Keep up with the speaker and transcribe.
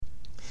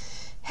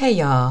Hey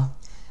y'all,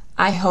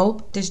 I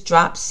hope this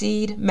drop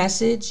seed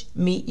message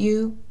meet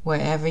you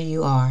wherever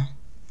you are.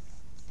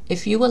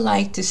 If you would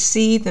like to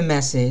see the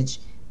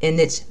message in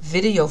its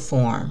video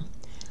form,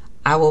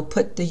 I will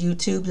put the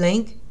YouTube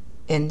link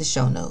in the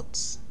show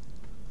notes.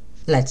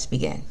 Let's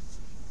begin.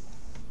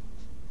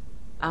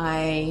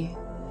 I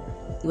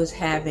was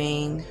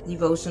having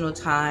devotional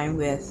time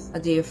with a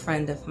dear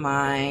friend of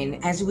mine.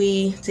 As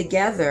we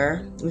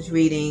together was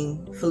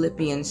reading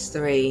Philippians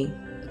 3,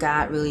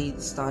 God really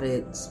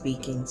started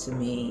speaking to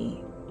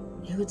me.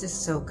 It was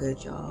just so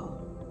good, y'all.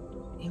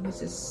 It was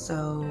just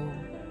so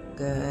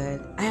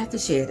good. I have to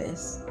share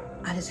this.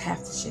 I just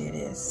have to share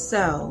this.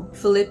 So,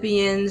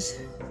 Philippians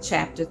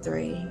chapter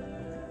 3.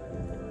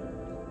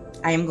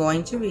 I am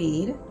going to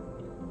read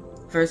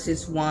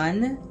verses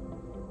 1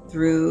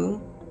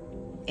 through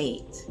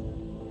 8.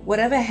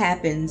 Whatever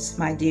happens,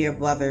 my dear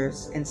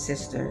brothers and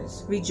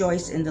sisters,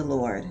 rejoice in the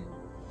Lord.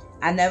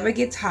 I never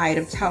get tired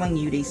of telling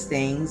you these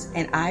things,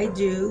 and I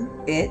do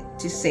it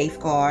to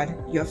safeguard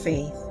your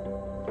faith.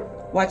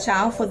 Watch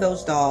out for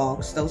those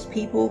dogs, those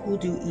people who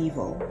do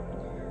evil,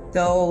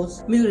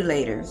 those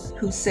mutilators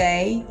who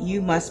say you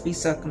must be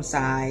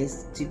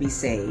circumcised to be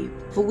saved.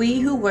 For we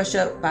who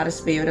worship by the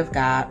Spirit of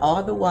God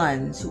are the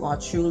ones who are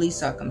truly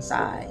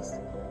circumcised.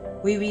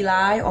 We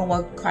rely on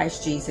what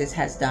Christ Jesus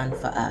has done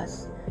for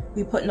us.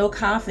 We put no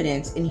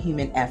confidence in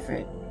human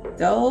effort,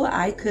 though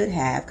I could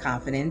have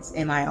confidence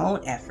in my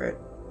own effort,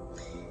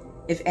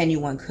 if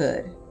anyone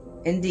could.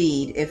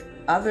 Indeed, if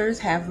others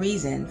have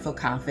reason for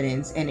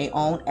confidence in their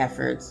own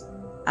efforts,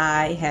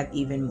 I have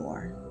even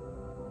more.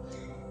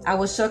 I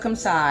was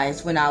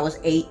circumcised when I was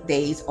 8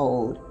 days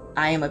old.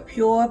 I am a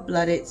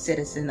pure-blooded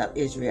citizen of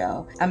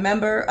Israel, a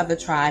member of the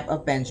tribe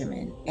of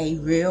Benjamin, a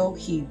real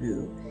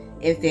Hebrew,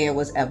 if there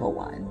was ever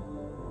one.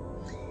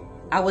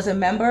 I was a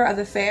member of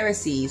the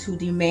Pharisees who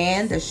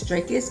demand the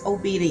strictest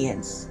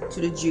obedience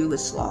to the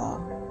Jewish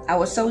law. I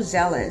was so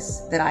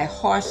zealous that I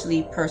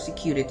harshly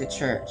persecuted the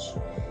church.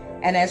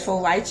 And as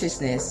for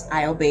righteousness,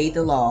 I obeyed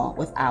the law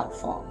without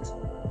fault.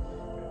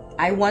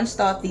 I once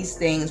thought these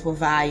things were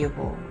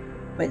valuable,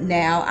 but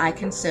now I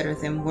consider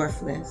them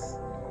worthless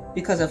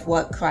because of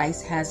what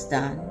Christ has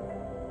done.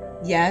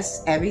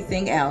 Yes,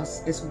 everything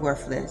else is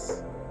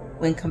worthless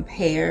when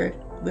compared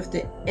with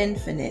the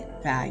infinite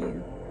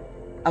value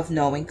of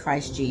knowing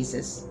Christ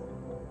Jesus,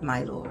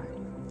 my Lord.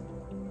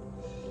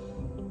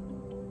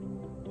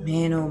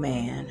 Man, oh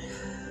man.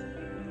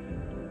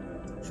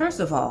 First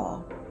of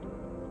all,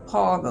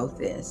 Paul wrote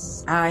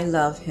this. I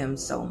love him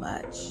so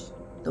much.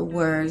 The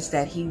words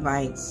that he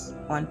writes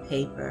on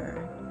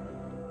paper.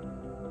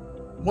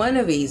 One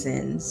of the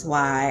reasons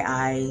why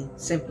I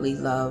simply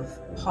love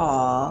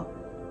Paul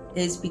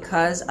is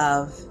because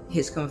of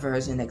his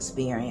conversion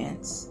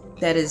experience.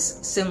 That is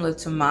similar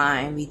to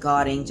mine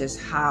regarding just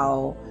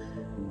how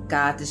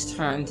God just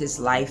turned his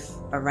life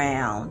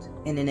around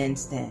in an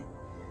instant.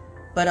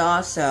 But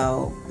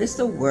also, it's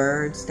the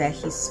words that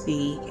he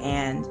speaks,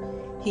 and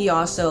he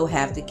also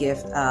have the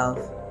gift of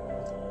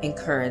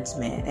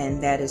encouragement,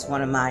 and that is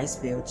one of my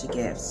spiritual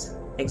gifts,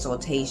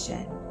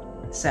 exaltation.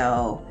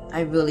 So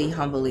I really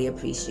humbly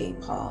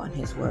appreciate Paul and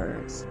his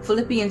words.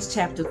 Philippians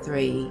chapter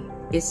 3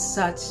 is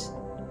such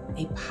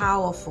a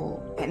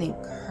powerful and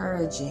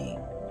encouraging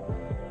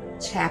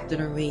chapter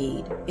to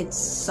read. It's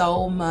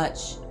so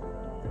much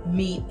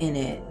meat in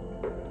it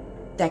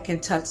that can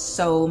touch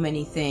so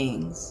many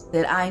things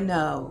that I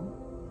know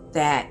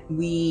that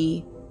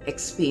we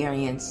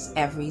experience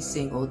every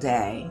single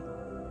day.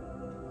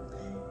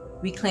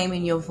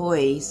 Reclaiming your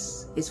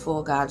voice is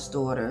for God's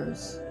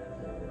daughters,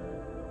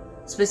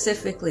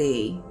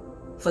 specifically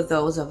for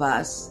those of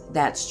us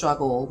that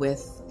struggle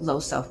with low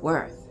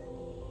self-worth,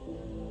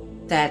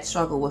 that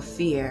struggle with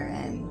fear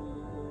and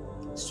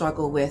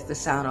struggle with the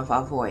sound of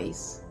our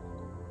voice.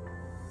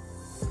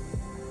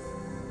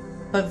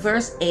 But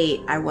verse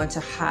 8, I want to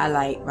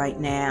highlight right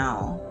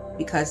now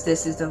because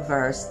this is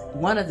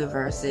one of the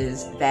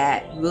verses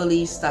that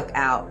really stuck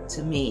out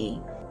to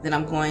me, that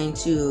I'm going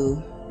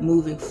to,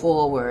 moving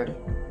forward,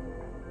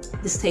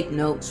 just take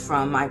notes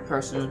from my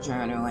personal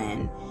journal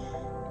and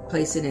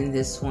place it in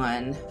this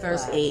one.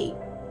 Verse 8,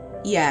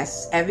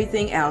 yes,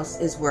 everything else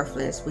is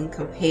worthless when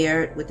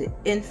compared with the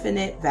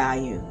infinite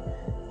value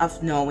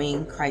of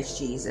knowing Christ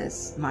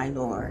Jesus, my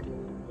Lord.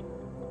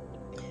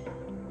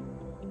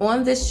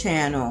 On this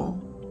channel,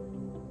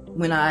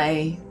 when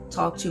I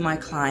talk to my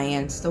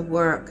clients, the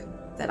work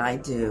that I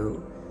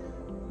do,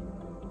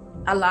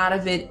 a lot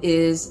of it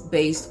is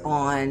based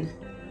on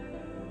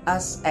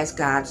us as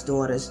God's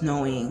daughters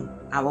knowing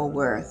our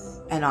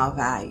worth and our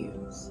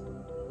values,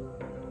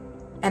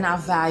 and our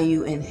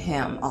value in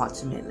Him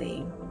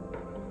ultimately.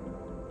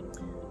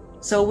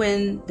 So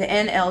when the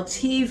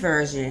NLT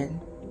version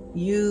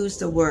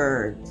used the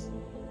words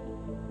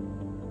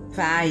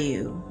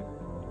value,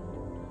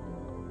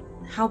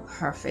 how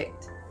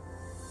perfect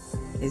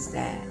is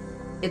that?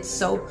 It's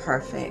so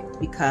perfect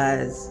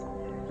because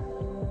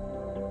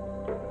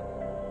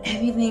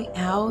everything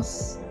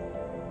else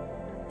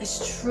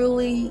is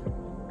truly,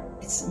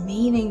 it's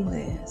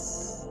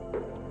meaningless.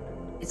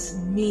 It's it's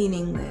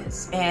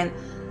meaningless. And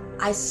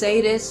I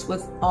say this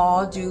with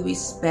all due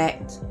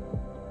respect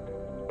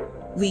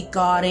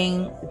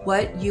regarding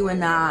what you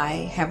and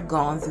I have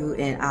gone through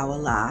in our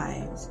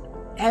lives.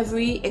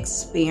 Every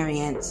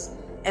experience,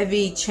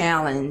 every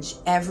challenge,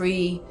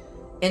 every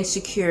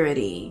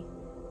insecurity,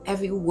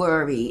 every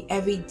worry,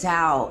 every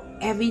doubt,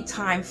 every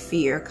time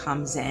fear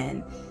comes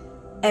in,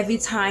 every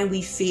time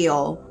we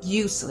feel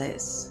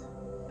useless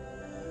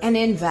and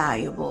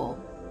invaluable,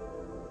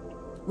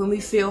 when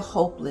we feel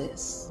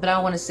hopeless. But I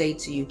want to say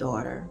to you,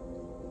 daughter,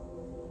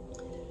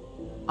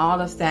 all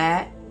of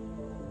that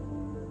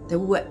we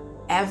would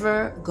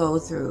ever go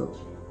through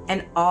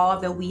and all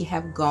that we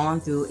have gone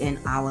through in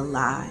our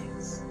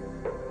lives,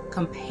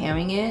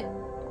 comparing it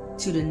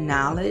to the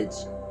knowledge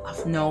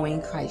of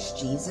knowing Christ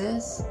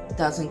Jesus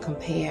doesn't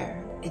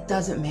compare. It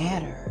doesn't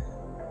matter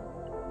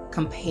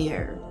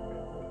compared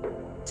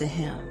to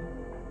him.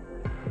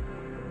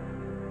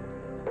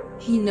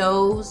 He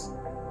knows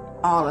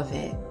all of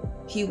it.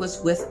 He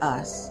was with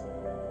us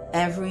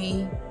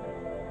every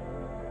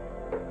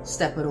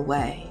step of the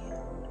way.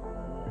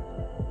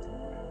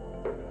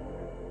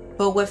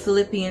 But what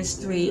Philippians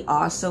 3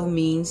 also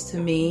means to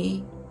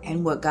me,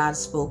 and what God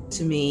spoke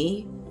to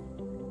me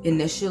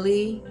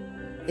initially,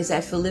 is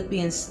that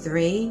Philippians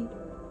 3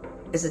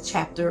 is a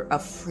chapter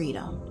of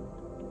freedom.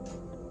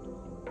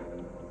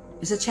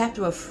 It's a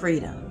chapter of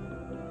freedom.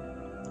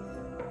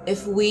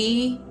 If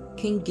we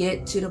can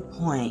get to the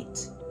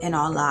point in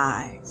our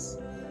lives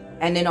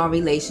and in our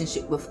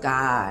relationship with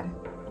God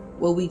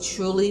where we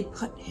truly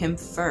put him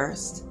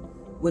first,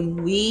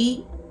 when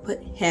we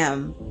put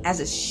him as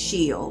a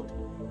shield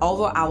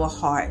over our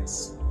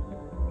hearts,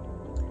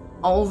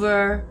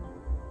 over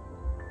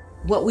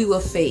what we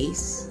will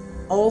face,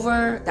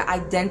 over the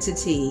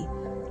identity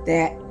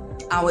that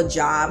our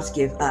jobs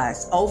give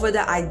us, over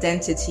the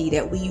identity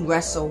that we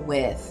wrestle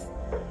with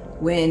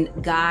when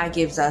God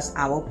gives us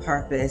our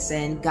purpose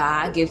and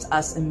God gives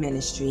us a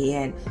ministry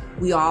and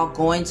we are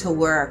going to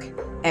work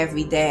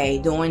every day,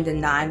 doing the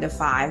 9 to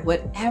 5,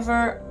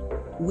 whatever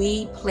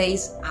we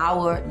place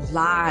our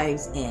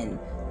lives in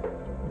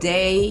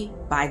day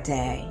by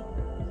day.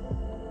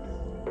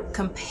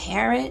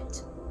 Compare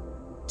it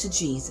to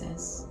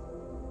Jesus,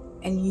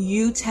 and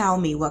you tell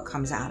me what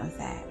comes out of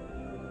that.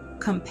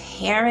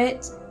 Compare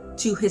it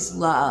to his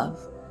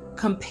love.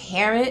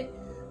 Compare it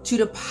to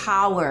the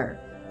power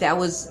that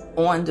was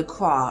on the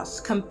cross.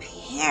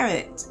 Compare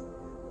it.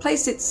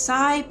 Place it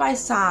side by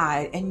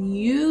side, and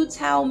you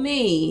tell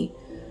me,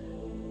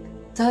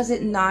 does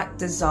it not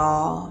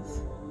dissolve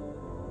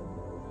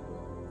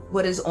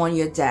what is on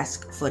your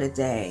desk for the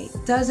day?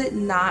 Does it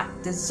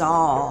not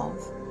dissolve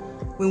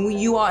when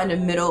you are in the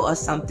middle of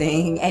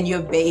something and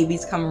your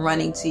babies come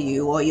running to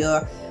you, or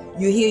you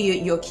hear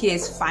your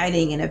kids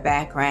fighting in the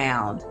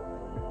background?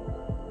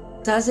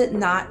 Does it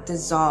not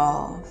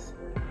dissolve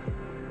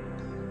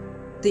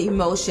the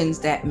emotions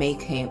that may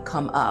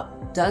come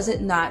up? Does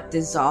it not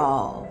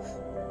dissolve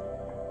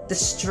the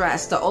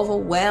stress, the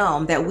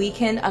overwhelm that we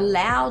can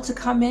allow to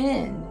come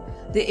in?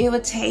 The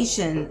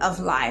irritation of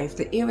life,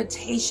 the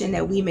irritation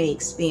that we may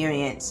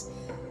experience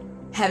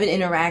having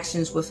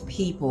interactions with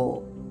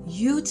people.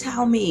 You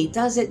tell me,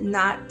 does it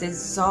not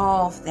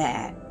dissolve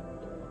that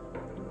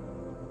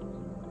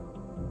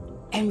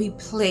and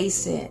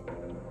replace it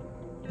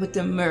with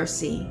the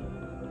mercy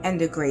and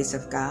the grace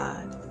of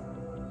God?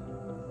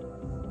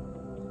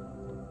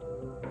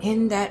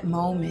 In that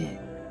moment,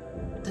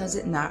 does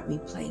it not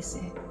replace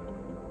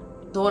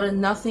it? Daughter,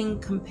 nothing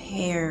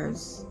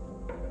compares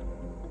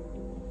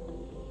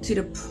to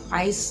the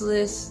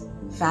priceless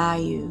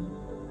value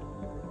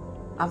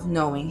of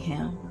knowing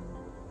him.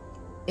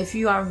 If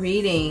you are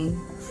reading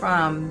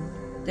from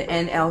the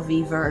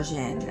NLV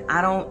version,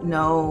 I don't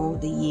know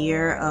the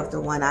year of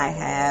the one I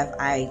have.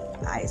 I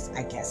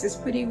guess it's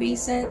pretty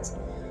recent.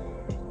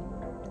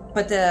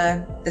 But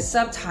the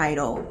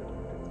subtitle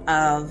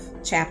of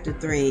chapter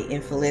 3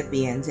 in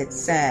Philippians, it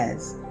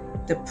says,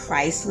 the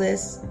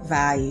priceless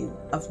value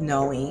of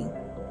knowing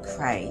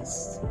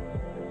Christ.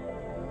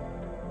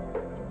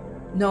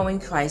 Knowing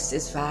Christ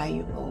is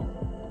valuable.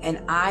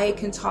 And I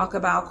can talk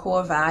about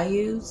core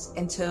values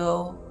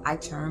until I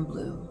turn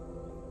blue.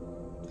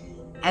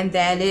 And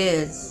that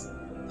is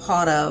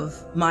part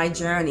of my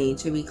journey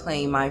to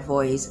reclaim my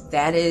voice.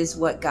 That is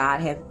what God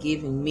has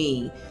given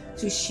me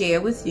to share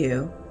with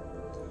you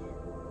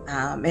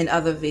in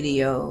other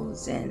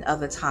videos and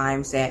other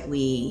times that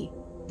we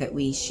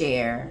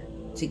share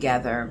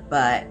together.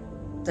 But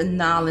the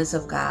knowledge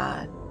of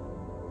God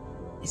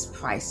is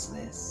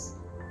priceless.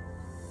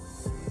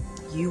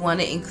 You want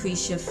to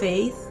increase your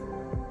faith?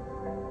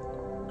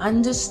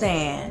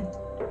 Understand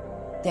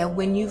that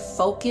when you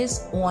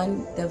focus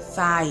on the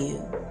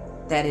value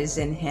that is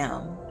in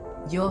him,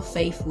 your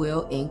faith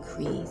will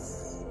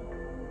increase.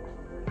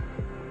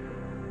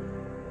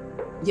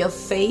 Your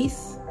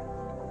faith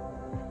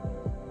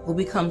will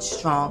become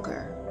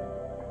stronger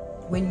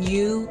when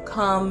you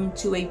come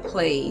to a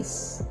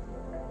place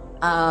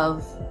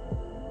of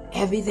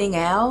everything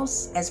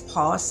else, as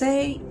Paul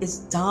say, is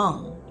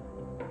dung.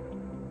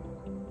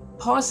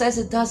 Paul says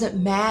it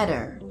doesn't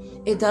matter.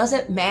 It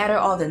doesn't matter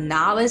all the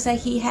knowledge that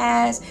he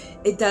has.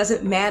 It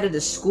doesn't matter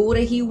the school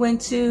that he went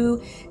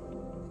to.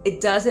 It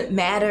doesn't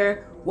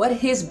matter what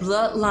his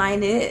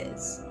bloodline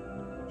is.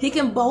 He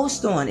can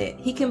boast on it.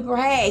 He can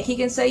brag. He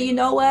can say, you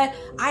know what?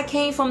 I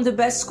came from the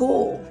best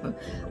school.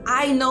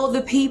 I know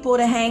the people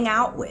to hang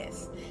out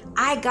with.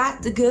 I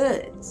got the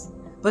goods.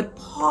 But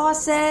Paul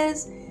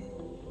says,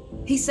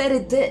 he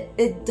said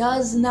it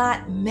does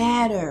not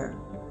matter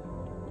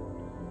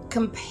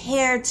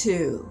compared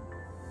to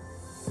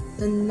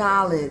the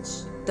knowledge,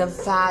 the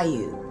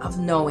value of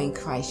knowing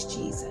Christ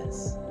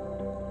Jesus.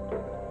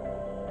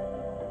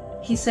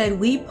 He said,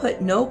 we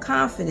put no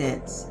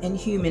confidence in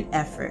human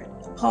effort.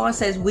 Paul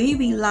says we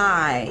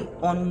rely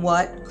on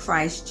what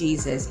Christ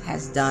Jesus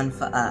has done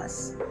for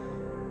us.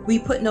 We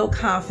put no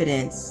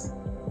confidence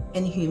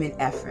in human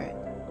effort.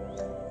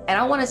 And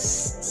I want to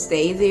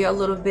stay there a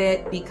little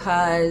bit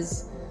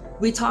because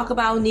we talk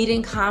about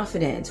needing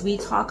confidence. We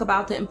talk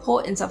about the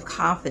importance of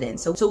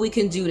confidence so we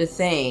can do the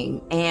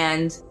thing.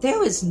 And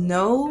there is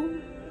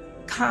no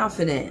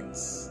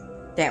confidence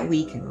that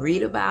we can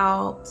read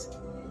about,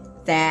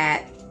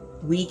 that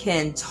we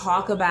can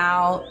talk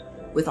about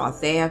with our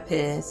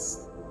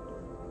therapists,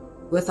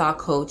 with our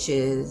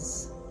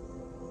coaches.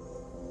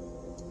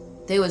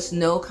 There is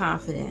no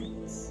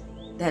confidence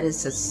that is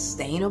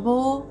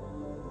sustainable,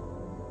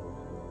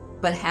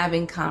 but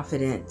having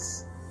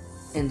confidence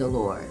in the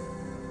Lord.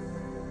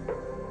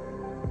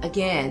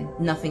 Again,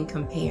 nothing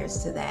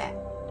compares to that.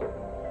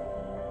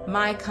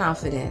 My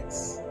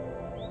confidence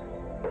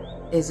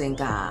is in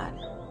God.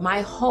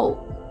 My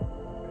hope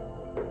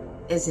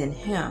is in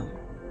Him.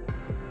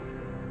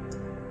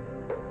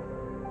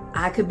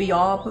 I could be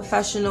all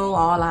professional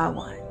all I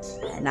want,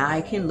 and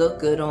I can look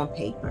good on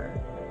paper,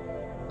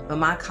 but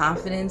my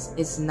confidence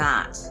is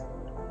not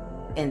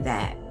in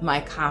that.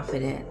 My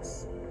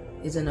confidence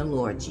is in the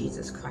Lord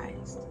Jesus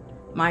Christ.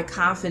 My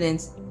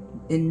confidence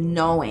in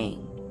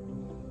knowing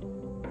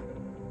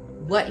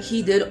what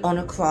He did on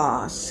the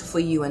cross for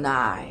you and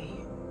I.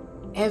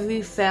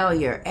 Every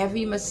failure,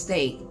 every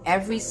mistake,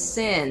 every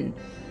sin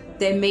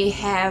that may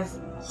have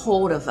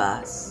hold of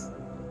us.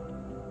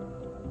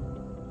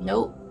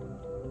 Nope.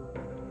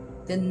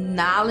 The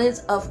knowledge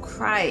of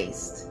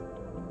Christ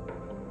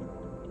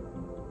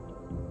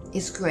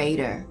is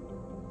greater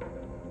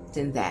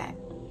than that.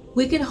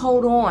 We can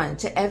hold on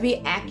to every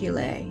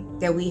accolade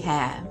that we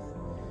have.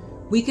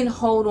 We can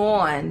hold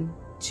on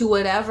to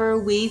whatever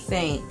we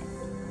think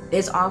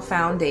is our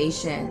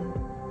foundation.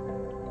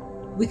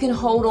 We can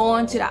hold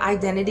on to the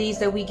identities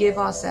that we give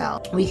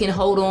ourselves. We can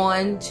hold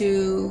on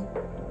to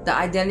the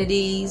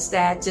identities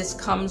that just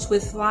comes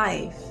with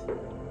life.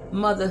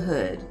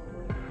 Motherhood,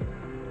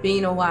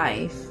 being a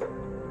wife,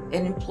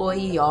 an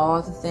employee,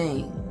 all the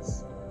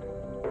things.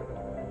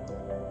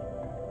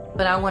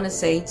 But I want to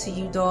say to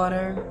you,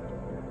 daughter,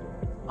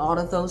 all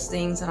of those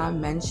things that I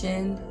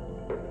mentioned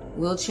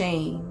will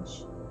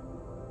change.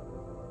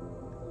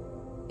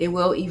 It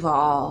will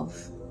evolve.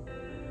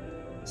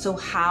 So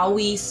how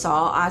we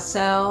saw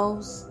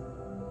ourselves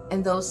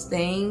and those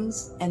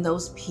things and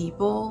those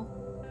people,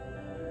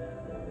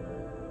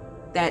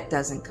 that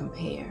doesn't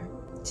compare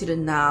to the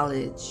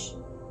knowledge,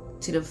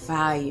 to the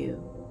value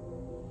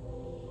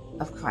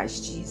of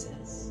Christ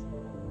Jesus.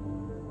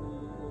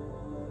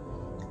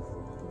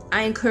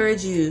 I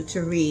encourage you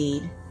to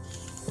read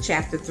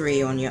chapter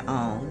 3 on your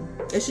own.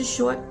 It's a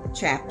short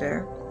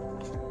chapter,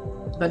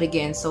 but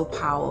again, so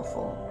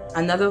powerful.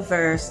 Another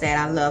verse that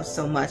I love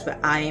so much, but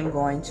I am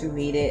going to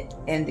read it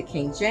in the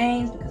King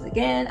James because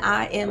again,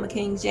 I am a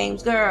King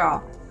James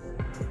girl,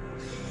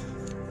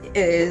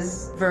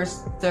 is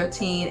verse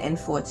 13 and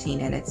 14,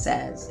 and it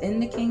says in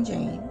the King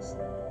James,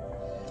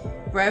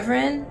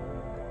 "Brethren,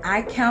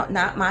 I count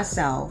not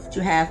myself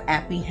to have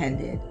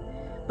apprehended,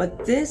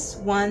 but this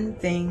one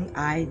thing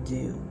I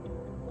do,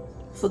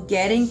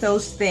 forgetting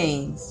those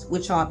things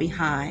which are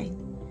behind,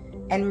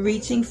 and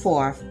reaching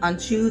forth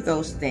unto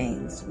those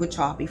things which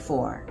are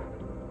before.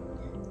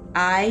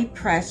 I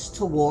press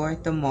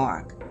toward the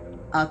mark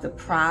of the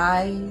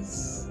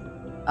prize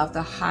of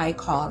the high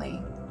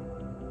calling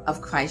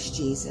of Christ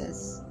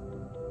Jesus,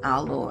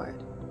 our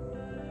Lord."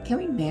 Can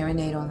we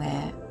marinate on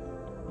that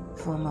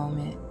for a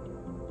moment?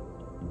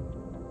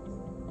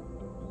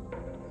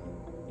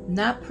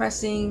 Not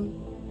pressing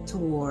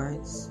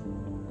towards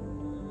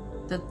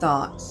the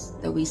thoughts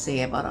that we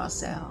say about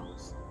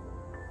ourselves.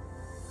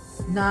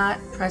 Not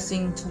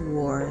pressing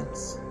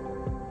towards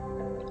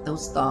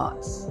those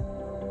thoughts,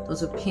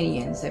 those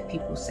opinions that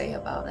people say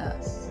about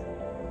us.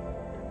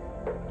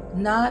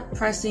 Not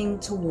pressing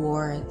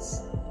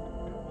towards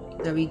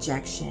the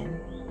rejection,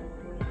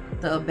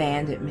 the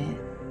abandonment,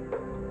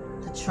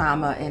 the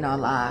trauma in our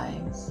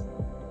lives.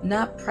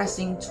 Not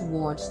pressing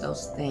towards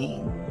those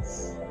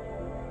things.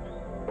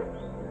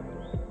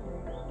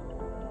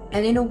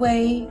 And in a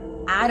way,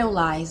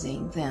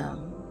 idolizing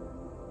them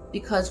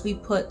because we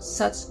put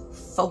such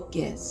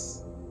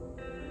focus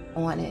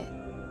on it.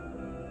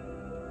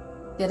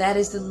 That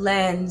is the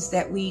lens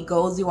that we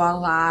go through our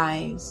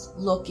lives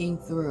looking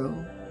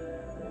through.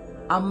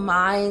 Our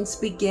minds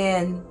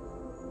begin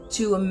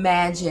to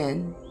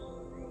imagine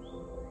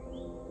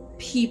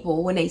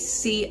people, when they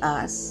see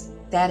us,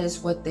 that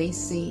is what they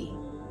see.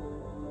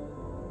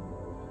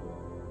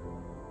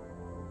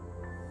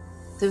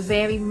 The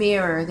very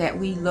mirror that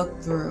we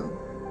look through,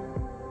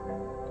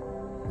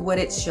 what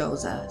it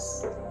shows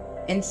us.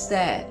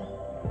 Instead,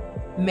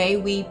 may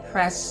we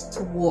press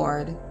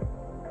toward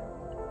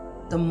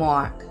the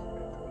mark,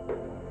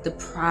 the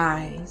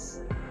prize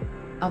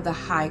of the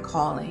high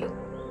calling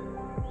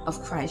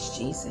of Christ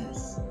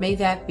Jesus. May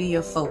that be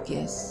your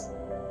focus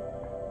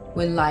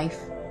when life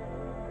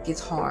gets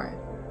hard,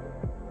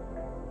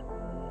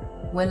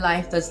 when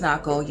life does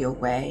not go your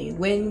way,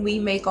 when we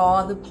make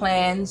all the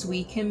plans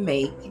we can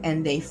make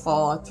and they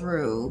fall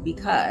through,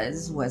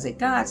 because was it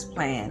God's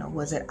plan or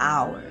was it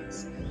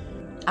ours?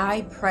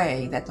 I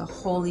pray that the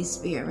Holy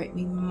Spirit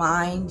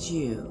reminds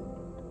you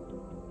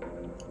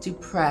to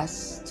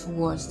press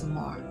towards the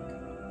mark.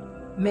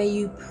 May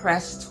you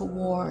press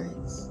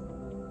towards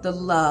the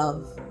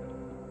love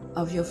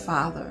of your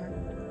Father.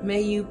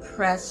 May you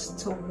press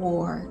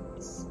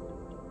towards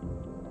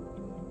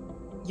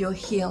your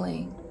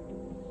healing.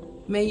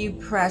 May you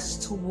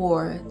press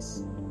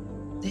towards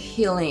the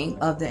healing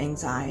of the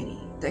anxiety,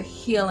 the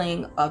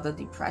healing of the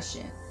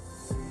depression,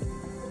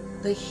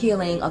 the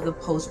healing of the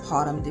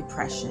postpartum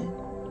depression,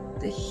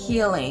 the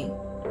healing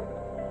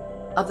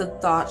of the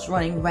thoughts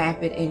running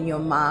rampant in your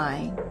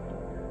mind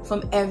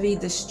from every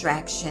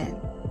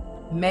distraction.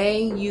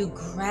 May you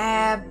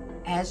grab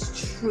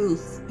as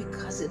truth,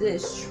 because it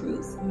is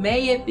truth.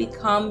 May it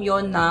become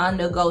your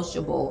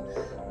non-negotiable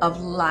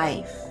of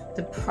life,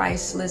 the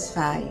priceless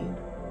value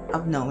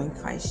of knowing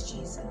Christ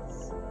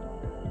Jesus.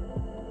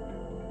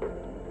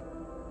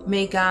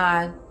 May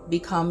God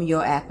become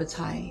your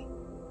appetite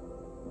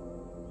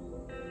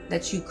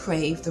that you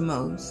crave the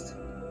most.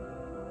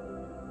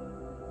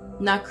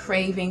 Not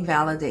craving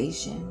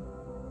validation,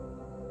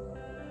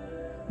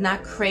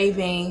 not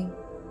craving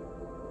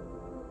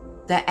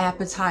the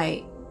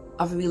appetite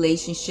of a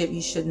relationship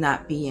you should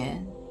not be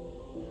in,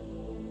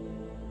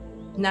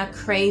 not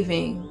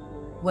craving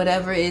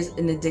whatever is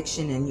an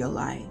addiction in your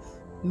life.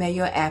 May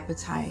your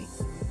appetite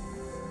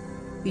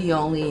be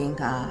only in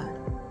God,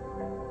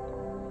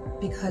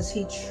 because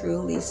He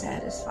truly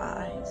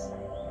satisfies.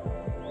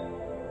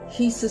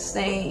 He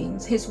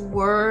sustains. His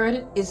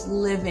word is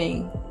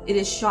living. It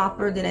is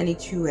sharper than any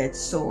two-edged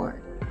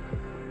sword.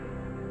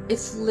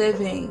 It's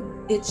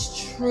living.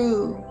 It's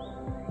true.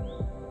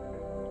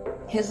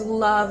 His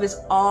love is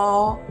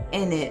all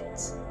in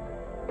it.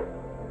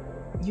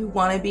 You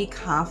want to be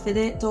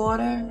confident,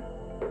 daughter?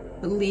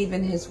 Believe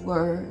in His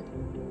word.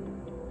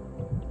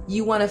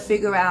 You want to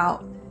figure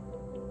out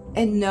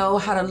and know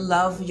how to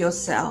love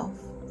yourself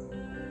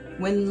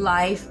when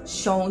life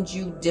showed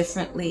you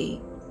differently,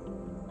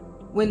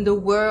 when the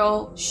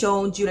world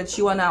showed you that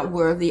you are not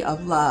worthy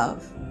of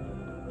love.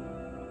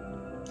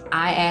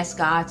 I ask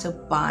God to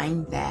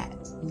bind that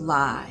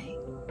lie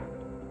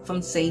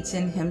from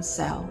Satan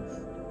himself,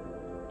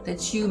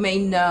 that you may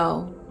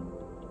know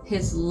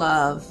His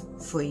love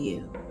for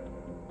you,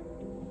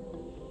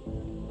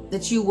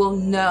 that you will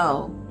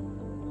know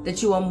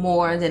that you are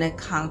more than a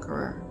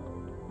conqueror.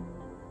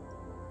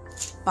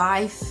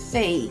 By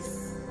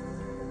faith,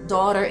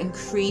 daughter,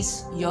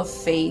 increase your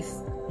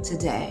faith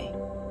today.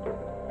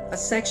 A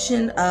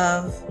section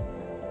of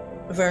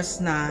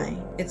verse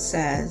 9, it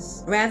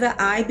says, "Rather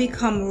I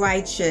become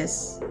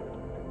righteous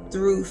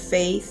through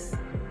faith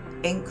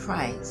in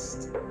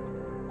Christ."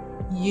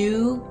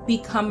 You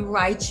become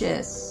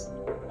righteous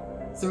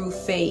through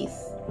faith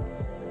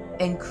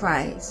in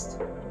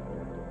Christ.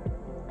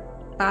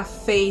 By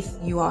faith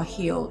you are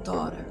healed,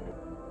 daughter.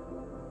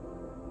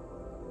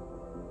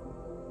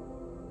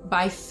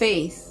 By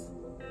faith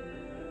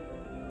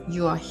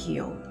you are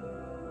healed.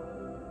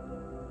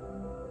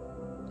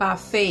 By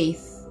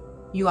faith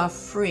you are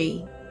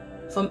free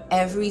from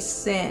every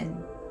sin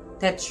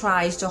that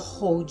tries to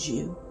hold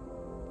you.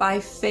 By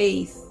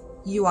faith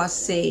you are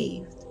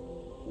saved.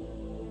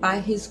 By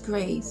His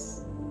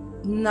grace,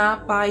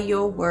 not by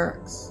your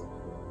works,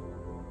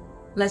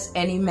 lest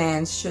any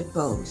man should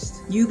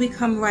boast. You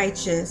become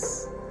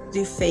righteous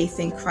through faith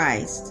in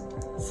Christ.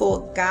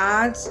 For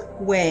God's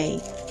way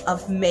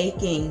of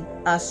making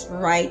us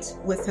right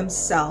with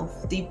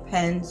Himself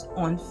depends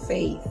on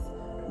faith.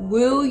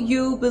 Will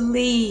you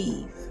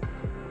believe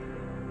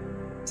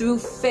through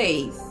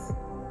faith,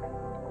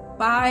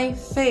 by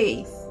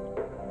faith,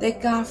 that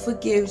God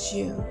forgives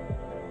you,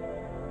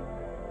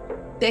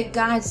 that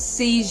God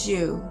sees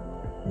you?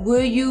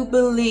 Will you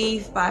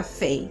believe by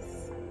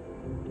faith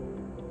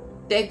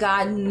that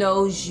God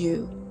knows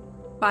you?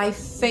 By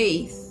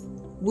faith,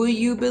 will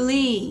you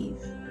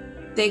believe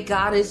that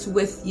God is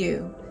with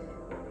you,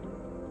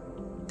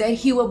 that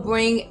He will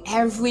bring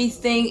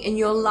everything in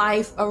your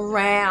life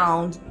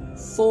around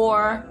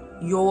for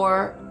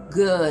your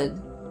good?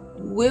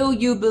 Will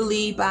you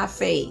believe by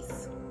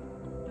faith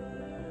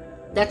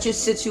that your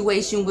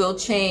situation will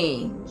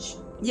change?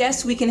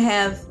 Yes, we can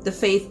have the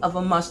faith of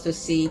a mustard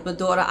seed, but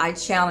daughter, I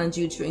challenge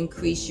you to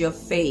increase your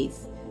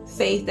faith.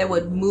 Faith that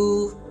would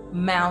move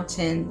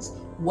mountains.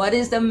 What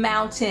is the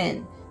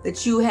mountain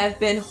that you have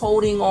been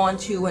holding on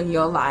to in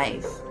your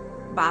life?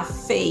 By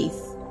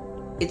faith,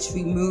 it's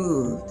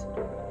removed.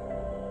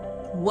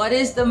 What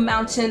is the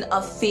mountain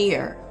of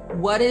fear?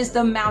 What is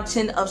the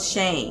mountain of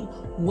shame?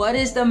 What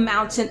is the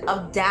mountain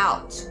of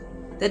doubt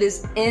that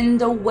is in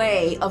the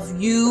way of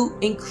you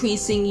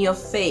increasing your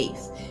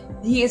faith?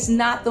 He is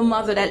not the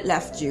mother that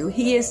left you.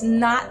 He is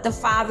not the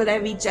father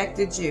that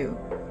rejected you.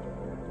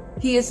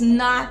 He is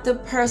not the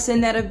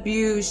person that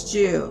abused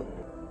you.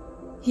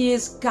 He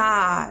is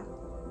God,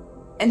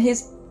 and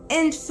his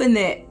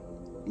infinite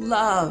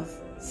love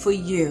for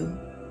you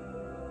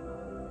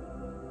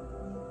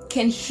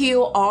can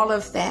heal all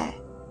of that.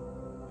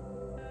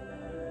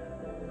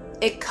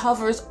 It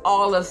covers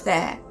all of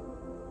that.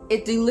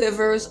 It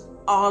delivers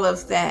all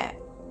of that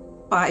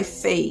by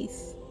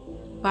faith.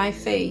 By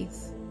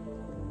faith.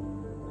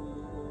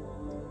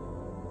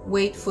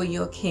 Wait for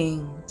your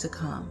King to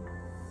come.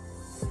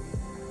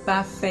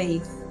 By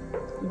faith,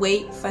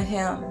 wait for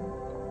him.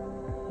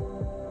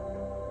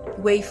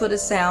 Wait for the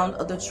sound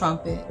of the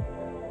trumpet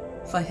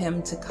for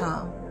him to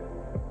come.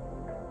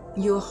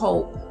 Your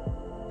hope.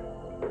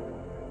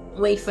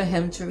 Wait for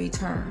him to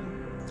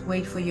return.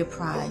 Wait for your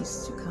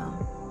prize to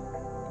come.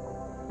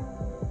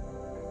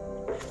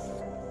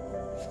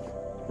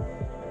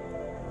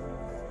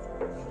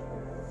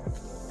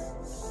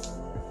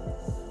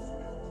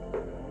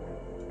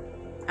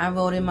 I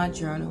wrote in my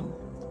journal,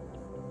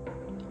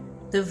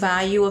 the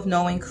value of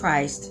knowing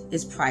Christ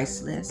is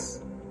priceless.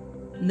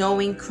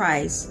 Knowing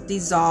Christ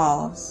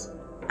dissolves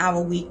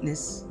our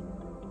weakness,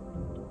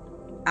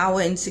 our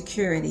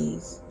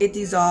insecurities. It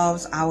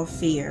dissolves our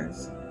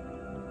fears.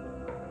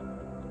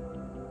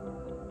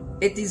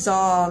 It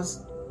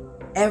dissolves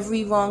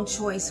every wrong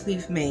choice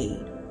we've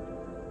made,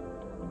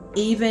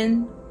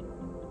 even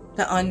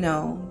the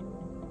unknown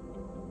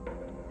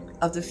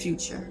of the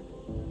future.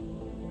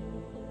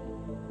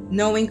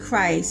 Knowing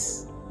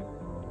Christ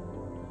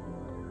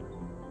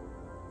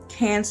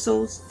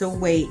cancels the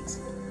weight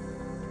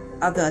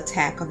of the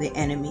attack of the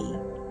enemy.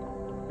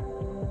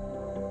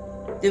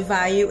 The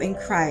value in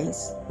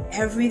Christ,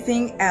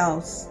 everything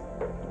else,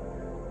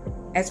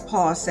 as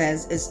Paul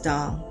says, is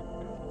dung.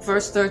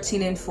 Verse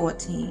 13 and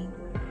 14,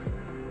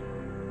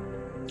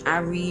 I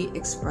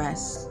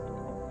re-express.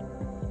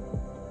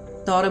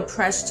 Thought to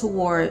press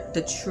toward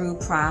the true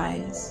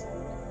prize.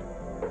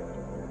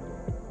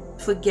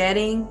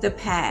 Forgetting the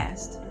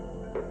past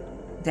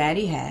that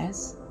he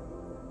has.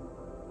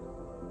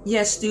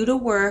 Yes, do the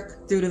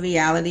work through the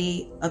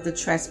reality of the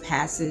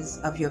trespasses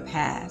of your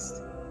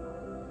past,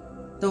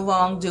 the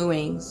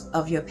wrongdoings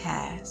of your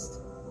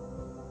past,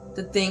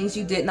 the things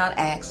you did not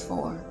ask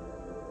for,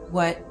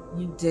 what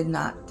you did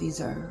not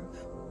deserve.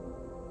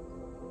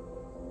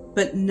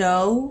 But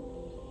know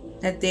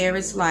that there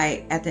is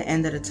light at the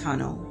end of the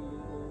tunnel,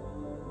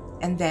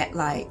 and that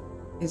light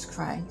is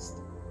Christ.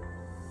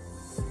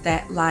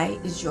 That light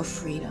is your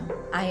freedom.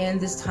 I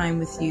end this time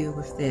with you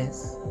with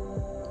this.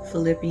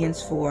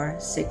 Philippians 4,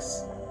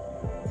 6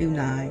 through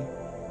 9.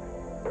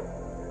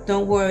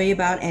 Don't worry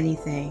about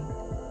anything.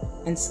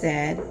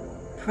 Instead,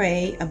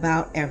 pray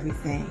about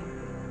everything.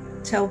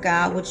 Tell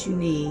God what you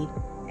need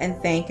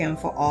and thank him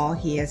for all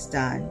he has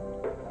done.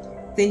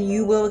 Then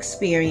you will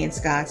experience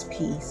God's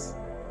peace,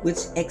 which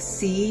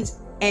exceeds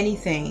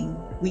anything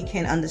we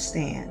can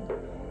understand.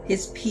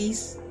 His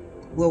peace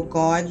will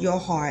guard your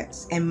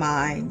hearts and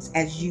minds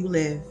as you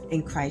live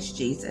in Christ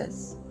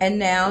Jesus. And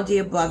now,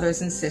 dear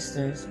brothers and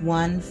sisters,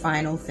 one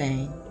final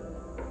thing.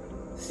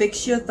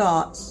 Fix your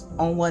thoughts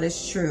on what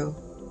is true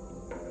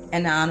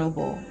and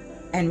honorable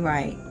and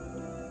right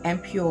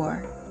and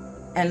pure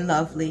and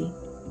lovely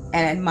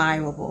and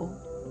admirable.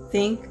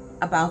 Think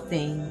about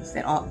things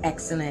that are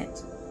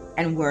excellent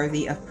and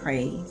worthy of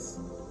praise.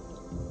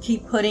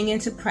 Keep putting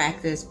into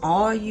practice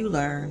all you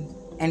learned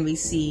and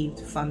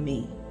received from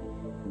me.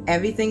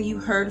 Everything you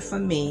heard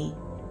from me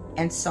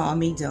and saw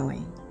me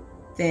doing.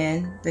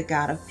 Then the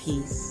God of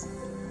peace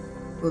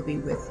will be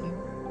with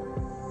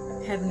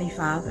you. Heavenly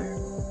Father,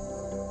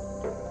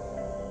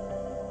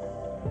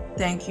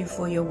 thank you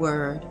for your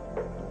word.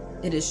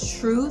 It is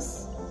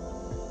truth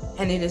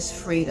and it is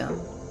freedom.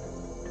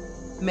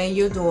 May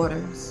your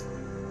daughters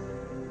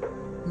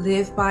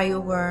live by your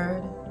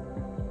word,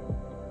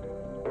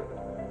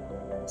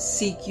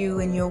 seek you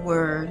in your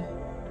word,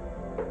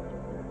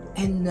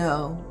 and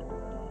know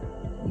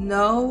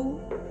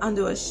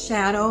under a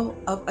shadow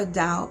of a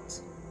doubt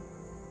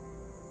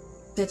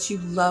that you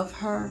love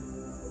her,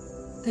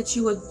 that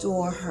you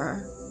adore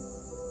her,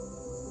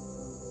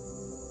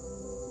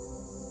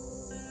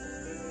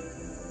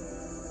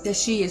 that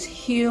she is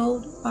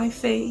healed by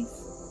faith,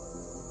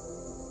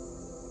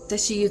 that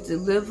she is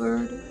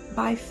delivered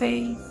by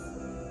faith,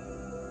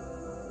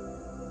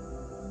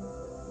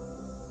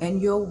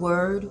 and your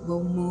word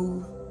will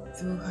move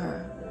through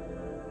her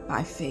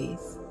by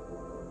faith.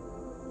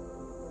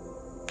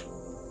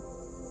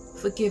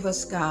 Forgive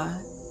us, God.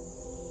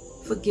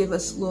 Forgive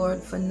us,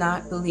 Lord, for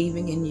not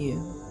believing in you,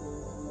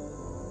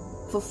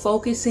 for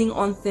focusing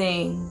on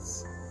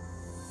things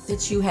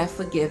that you have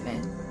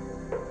forgiven,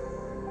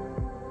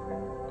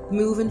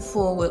 moving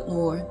forward,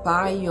 Lord,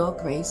 by your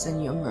grace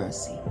and your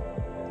mercy,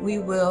 we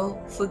will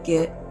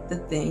forget the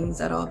things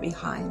that are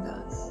behind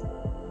us,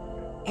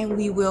 and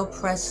we will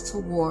press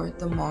toward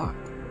the mark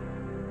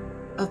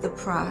of the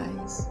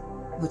prize,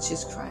 which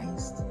is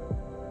Christ.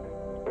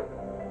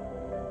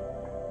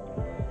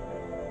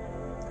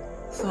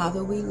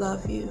 Father, we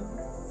love you,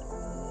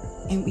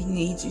 and we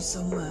need you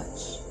so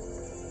much.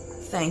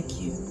 Thank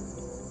you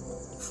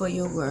for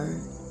your word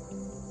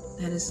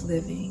that is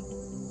living,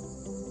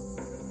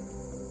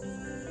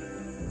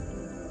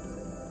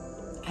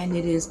 and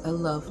it is a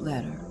love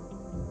letter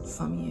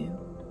from you.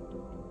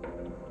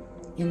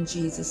 In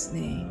Jesus'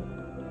 name,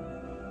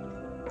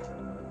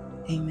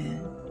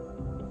 amen.